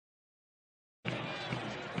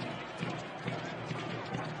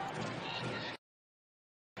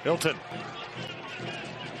Hilton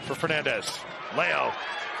for Fernandes. Leo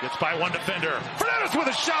gets by one defender. Fernandes with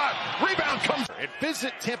a shot. Rebound comes at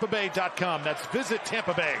visitTampaBay.com. That's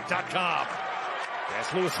visitTampaBay.com.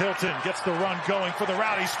 As Lewis Hilton gets the run going for the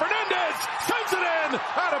Rowdies. Fernandes sends it in.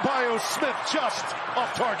 Adebayo Smith just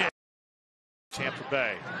off target. Tampa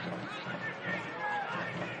Bay.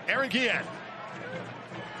 Aaron Guillen.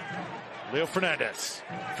 Leo Fernandes.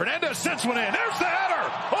 Fernandes sends one in. There's the header.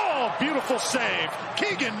 Oh, beautiful save.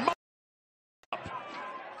 Keegan.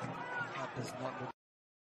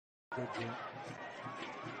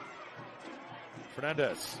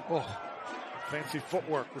 Fernandes. Oh, fancy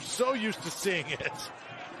footwork. We're so used to seeing it.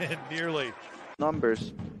 And nearly.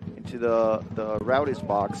 Numbers into the Rowdies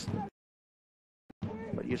box.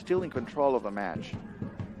 But you're still in control of the match.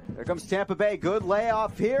 Here comes Tampa Bay. Good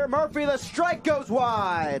layoff here. Murphy, the strike goes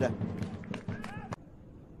wide.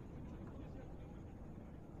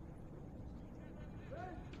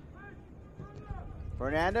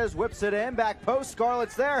 Fernandes whips it in. Back post.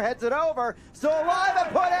 Scarlett's there. Heads it over. Still alive and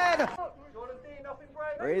put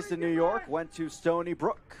in. Raised in New York. Went to Stony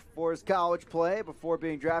Brook for his college play before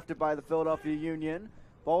being drafted by the Philadelphia Union.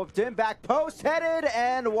 Ball whipped in. Back post. Headed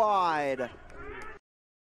and wide.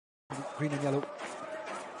 Green and yellow.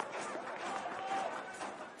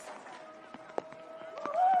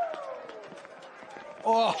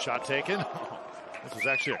 Oh, shot taken. This was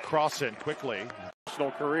actually a cross-in quickly.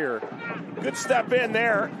 Career. Good step in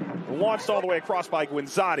there. Launched all the way across by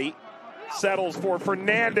Guinzotti. Settles for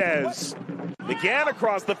Fernandes. Again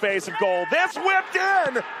across the face of goal. This whipped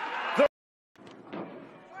in.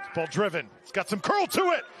 Ball driven. It's got some curl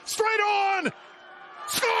to it. Straight on.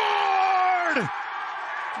 Scored!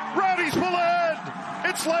 Rowdies will end.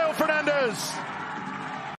 It's Leo Fernandes.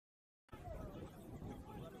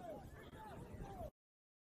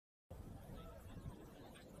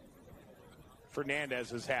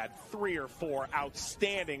 Fernandes has had 3 or 4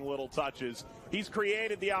 outstanding little touches. He's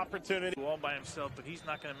created the opportunity. All by himself, but he's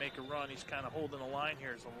not going to make a run. He's kind of holding the line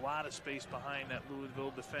here. There's a lot of space behind that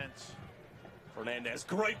Louisville defense. Fernandes,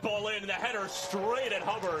 great ball in, and the header straight at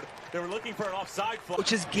Hubbard. They were looking for an offside flag.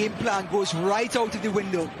 Coach's game plan goes right out of the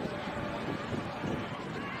window.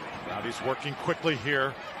 Rowdies working quickly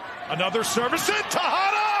here. Another service in.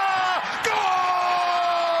 Tejada! Goal!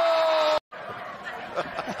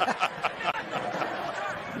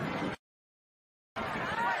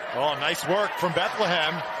 Oh, nice work from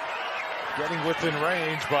Bethlehem. Getting within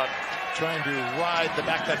range, but trying to ride the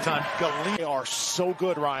back that time. They are so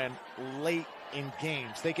good, Ryan, late in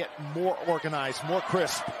games. They get more organized, more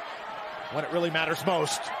crisp when it really matters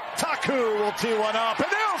most. Taku will tee one up,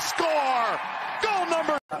 and they'll score! Goal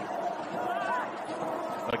number...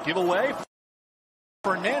 A giveaway.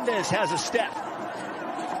 Fernandes has a step.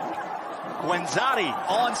 Guinzotti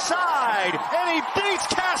onside, and he beats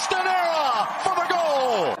Castanera for the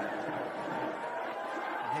goal.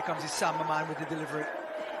 And here comes his Samba man with the delivery.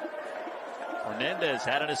 Fernandes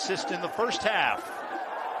had an assist in the first half,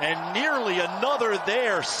 and nearly another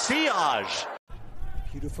there. Siage.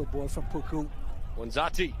 Beautiful ball from Puku.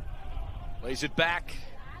 Guinzotti lays it back,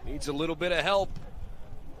 needs a little bit of help.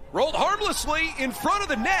 Rolled harmlessly in front of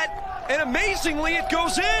the net, and amazingly it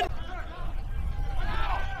goes in.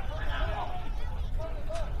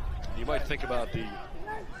 You might think about the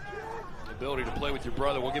ability to play with your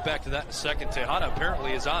brother. We'll get back to that in a second. Tejada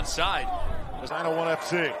apparently is onside. 901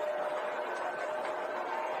 FC.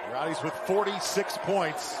 Rowdies with 46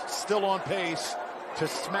 points, still on pace to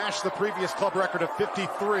smash the previous club record of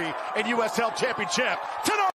 53 in USL Championship tonight.